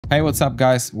Hey, what's up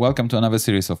guys? Welcome to another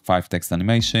series of 5 text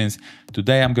animations.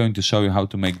 Today I'm going to show you how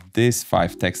to make these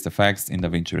 5 text effects in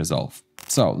DaVinci Resolve.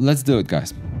 So let's do it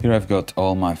guys. Here I've got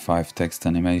all my 5 text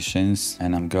animations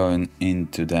and I'm going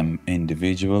into them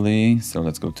individually. So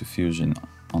let's go to Fusion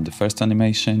on the first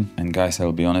animation. And guys,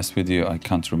 I'll be honest with you, I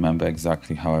can't remember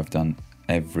exactly how I've done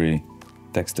every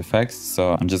text effects,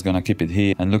 so I'm just gonna keep it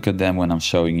here and look at them when I'm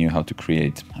showing you how to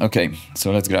create. Okay,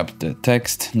 so let's grab the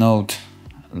text node.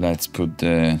 Let's put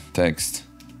the text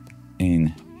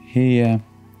in here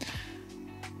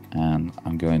and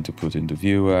I'm going to put in the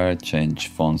viewer, change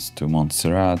fonts to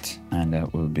Montserrat, and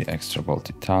that will be extra bold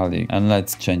italic, and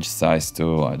let's change size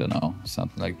to, I don't know,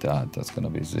 something like that. That's gonna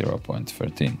be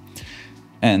 0.13.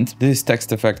 And this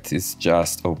text effect is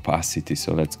just opacity,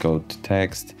 so let's go to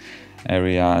text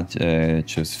area,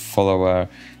 choose follower,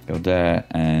 go there,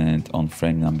 and on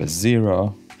frame number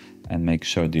 0 and make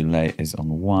sure delay is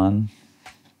on 1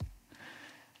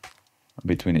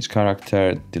 between each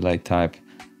character. Delay type,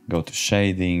 go to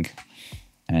shading,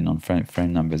 and on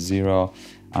frame number 0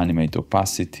 animate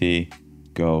opacity,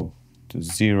 go to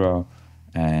 0,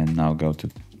 and now go to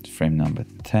frame number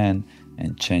 10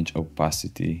 and change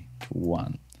opacity to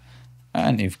 1,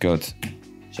 and you've got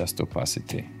just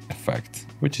opacity effect,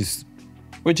 which is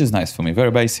nice for me.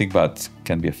 Very basic, but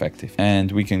can be effective.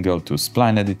 And we can go to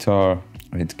spline editor.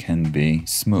 It can be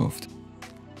smoothed.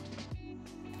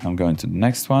 I'm going to the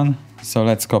next one. So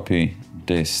let's copy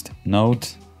this node.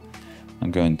 I'm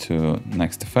going to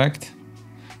next effect.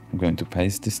 I'm going to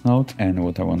paste this node. And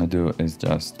what I want to do is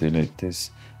just delete this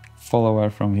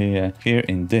follower from here. Here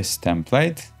in this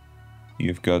template,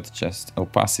 you've got just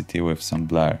opacity with some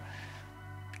blur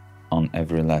on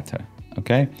every letter.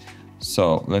 Okay.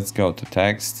 So let's go to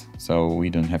text, so we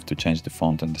don't have to change the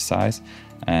font and the size,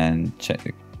 and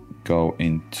go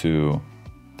into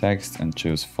text and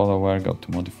choose follower, go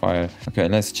to modifier. Okay,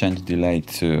 let's change delay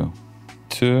to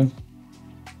 2.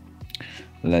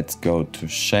 Let's go to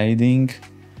shading,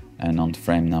 and on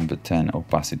frame number 10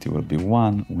 opacity will be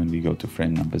 1. When we go to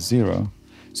frame number 0,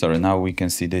 sorry, now we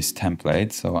can see this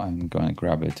template, so I'm going to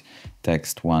grab it,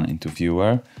 text 1 into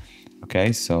viewer.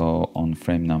 Okay, so on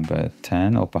frame number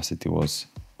 10, opacity was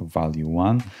value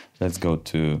 1. Let's go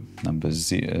to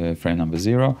frame number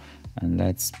 0 and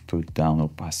let's put down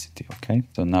opacity. Okay,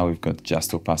 so now we've got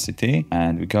just opacity,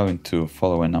 and we go into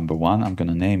follower number 1. I'm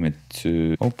gonna name it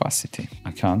to opacity.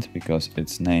 I can't because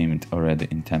it's named already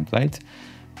in template.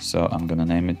 So I'm gonna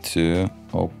name it to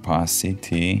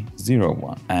opacity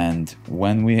 01. And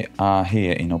when we are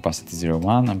here in opacity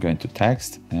 01, I'm going to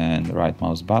text and right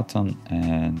mouse button,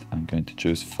 and I'm going to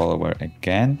choose follower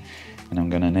again. And I'm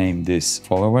gonna name this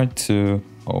follower to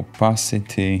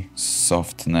opacity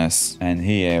softness. And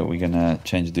here we're gonna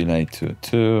change delay to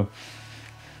 2.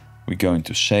 We go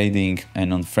into shading,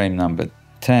 and on frame number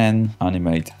 10,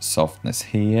 animate softness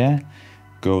here.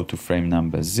 Go to frame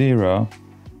number 0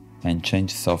 and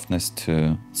change softness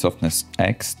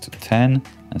X to 10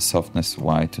 and softness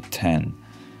Y to 10.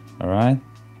 All right.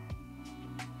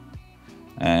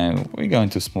 And we're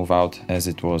going to smooth out as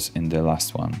it was in the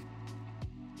last one.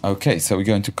 Okay, so we're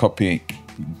going to copy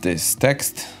this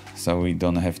text so we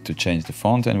don't have to change the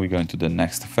font, and we're going to the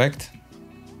next effect.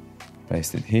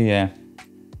 Paste it here.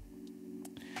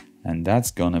 And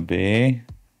that's gonna be,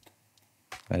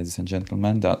 ladies and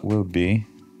gentlemen, that will be,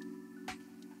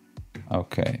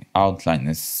 okay, outline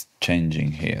is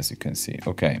changing here, as you can see.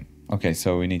 Okay,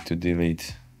 so we need to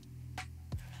delete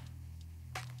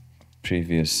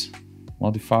previous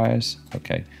modifiers.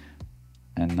 Okay,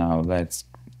 and now let's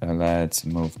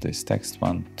move this text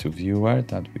one to viewer,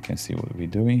 that we can see what we're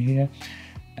doing here.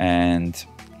 And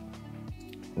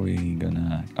we're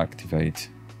gonna activate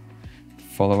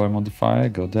follower modifier,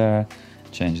 go there,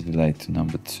 change delay to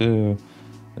number 2,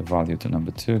 the value to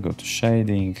number 2, go to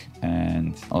shading,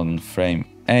 and on frame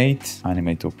 8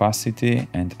 animate opacity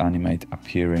and animate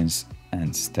appearance,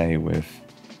 and stay with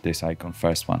this icon,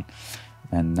 first one.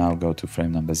 And now go to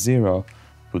frame number 0,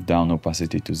 put down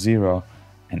opacity to 0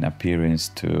 and appearance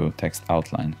to text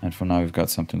outline. And for now we've got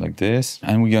something like this.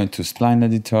 And we're going to spline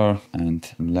editor, and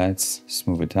let's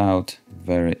smooth it out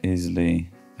very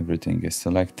easily. Everything is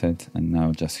selected, and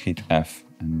now just hit F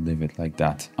and leave it like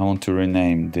that. I want to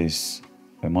rename this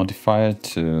modifier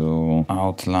to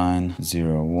outline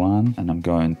 01, and I'm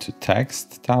going to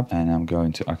text tab, and I'm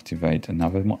going to activate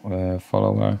another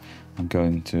follower. I'm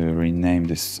going to rename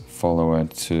this follower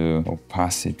to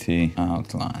opacity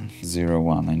outline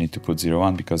 01. I need to put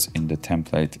 01 because in the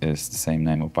template is the same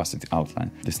name, opacity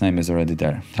outline. This name is already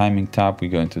there. Timing tab, we're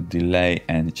going to delay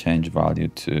and change value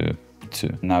to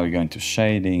 2. Now we're going to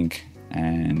shading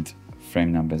and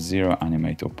frame number 0,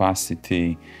 animate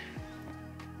opacity.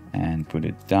 and put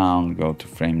it down, go to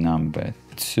frame number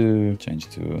 2, change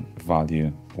to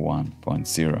value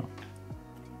 1.0.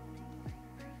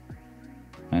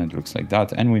 And it looks like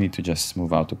that. And we need to just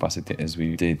smooth out opacity as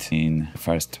we did in the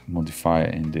first modifier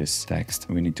in this text.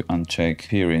 We need to uncheck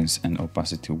appearance and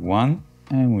opacity 1,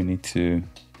 and we need to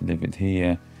leave it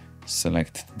here.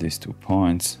 Select these 2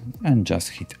 points and just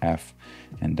hit F,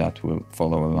 and that will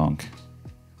follow along.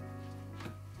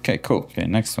 Okay, cool. Okay,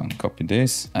 next one, copy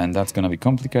this, and that's gonna be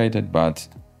complicated, but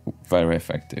very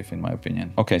effective in my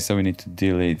opinion. Okay, so we need to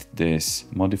delete this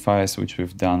modifiers, which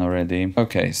we've done already.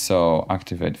 Okay, so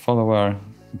activate follower,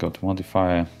 go to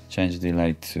modifier, change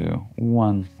delay to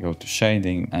 1, go to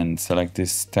shading and select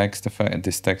this text effect,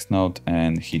 this text node,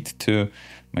 and hit 2.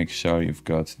 Make sure you've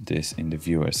got this in the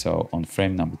viewer. So on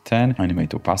frame number 10,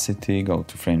 animate opacity, go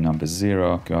to frame number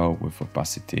 0, go with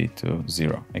opacity to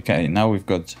 0. Okay, now we've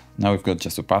got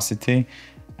just opacity,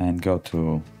 and go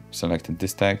to selected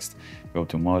this text, go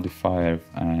to modifier,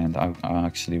 and I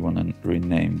actually want to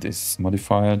rename this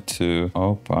modifier to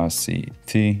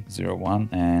opacity 01,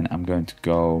 and I'm going to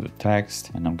go to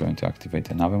text, and I'm going to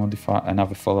activate another modifier,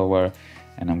 another follower,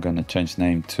 and I'm going to change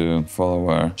name to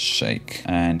follower shake,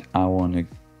 and I want to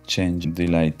change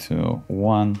delay to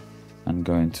 1. I'm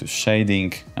going to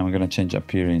shading, I'm going to change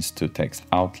appearance to text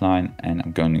outline, and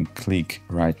I'm going to click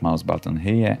right mouse button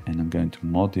here, and I'm going to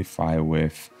modify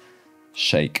with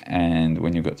shake. And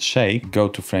when you got shake, go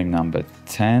to frame number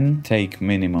 10, take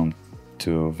minimum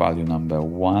to value number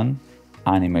 1,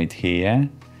 animate here,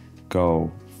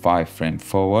 go 5 frames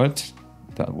forward,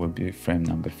 that will be frame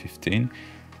number 15,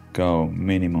 go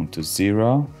minimum to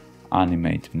 0,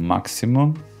 animate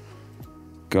maximum,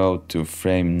 go to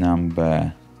frame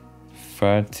number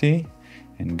 30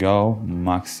 and go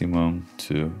maximum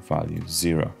to value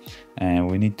 0. And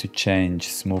we need to change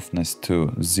smoothness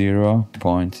to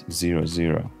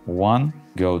 0.001.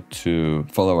 Go to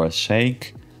follower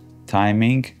shake,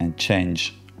 timing, and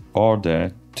change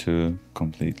order to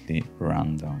completely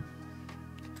random.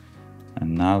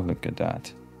 And now look at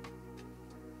that.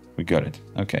 We got it.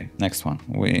 Okay, next one.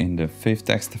 We're in the 5th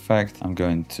text effect. I'm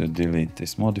going to delete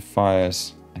these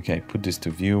modifiers. Okay, put this to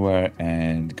viewer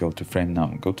and go to frame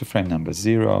number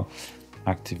 0,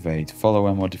 activate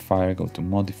follower modifier, go to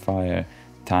modifier,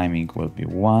 timing will be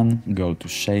 1, go to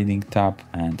shading tab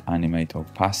and animate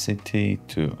opacity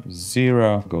to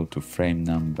 0, go to frame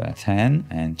number 10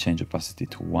 and change opacity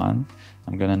to 1.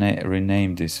 I'm gonna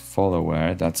rename this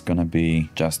follower, that's gonna be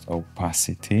just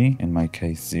opacity, in my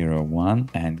case 01,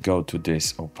 and go to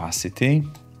this opacity,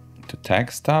 to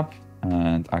text tab,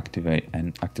 and activate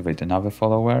another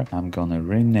follower. I'm gonna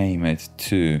rename it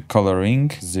to coloring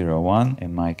 01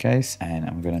 in my case, and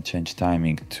I'm gonna change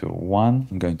timing to 1.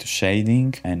 I'm going to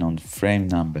shading, and on frame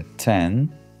number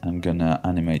 10 I'm gonna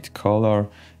animate color,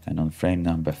 and on frame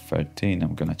number 13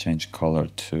 I'm gonna change color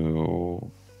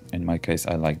to, in my case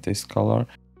I like this color.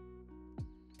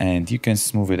 And you can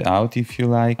smooth it out if you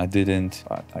like. I didn't,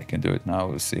 but I can do it now.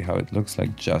 We'll see how it looks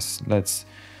like. Let's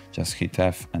just hit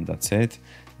F and that's it,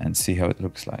 and see how it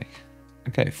looks like.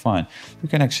 Okay, fine. You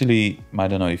can actually, I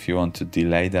don't know if you want to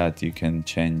delay that, you can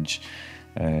change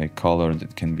color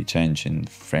that can be changed in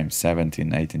frame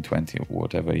 17, 18, 20,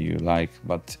 whatever you like.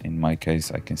 But in my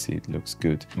case, I can see it looks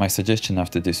good. My suggestion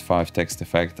after this 5 text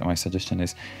effect, my suggestion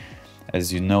is,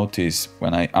 as you notice,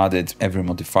 when I added every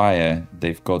modifier,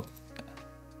 they've got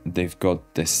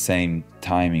the same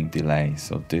timing delay.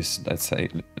 So this, let's say,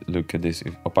 look at this,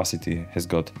 if opacity has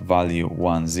got value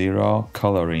 10,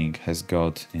 coloring has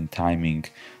got in timing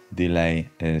delay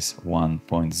is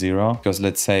 1.0, because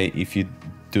let's say if you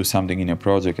do something in your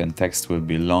project and text will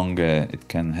be longer, it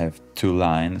can have 2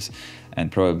 lines,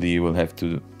 and probably you will have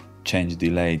to change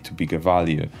delay to bigger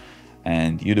value,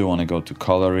 and you don't want to go to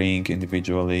coloring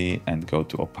individually and go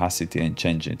to opacity and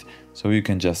change it. So you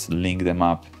can just link them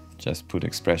up. Just put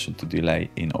expression to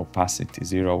delay in opacity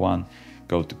 01,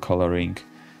 go to coloring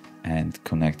and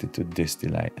connect it to this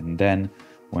delay. And then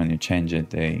when you change it,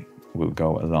 they will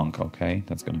go along, okay?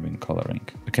 That's gonna be in coloring.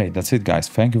 Okay, that's it guys.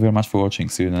 Thank you very much for watching.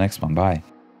 See you in the next one. Bye.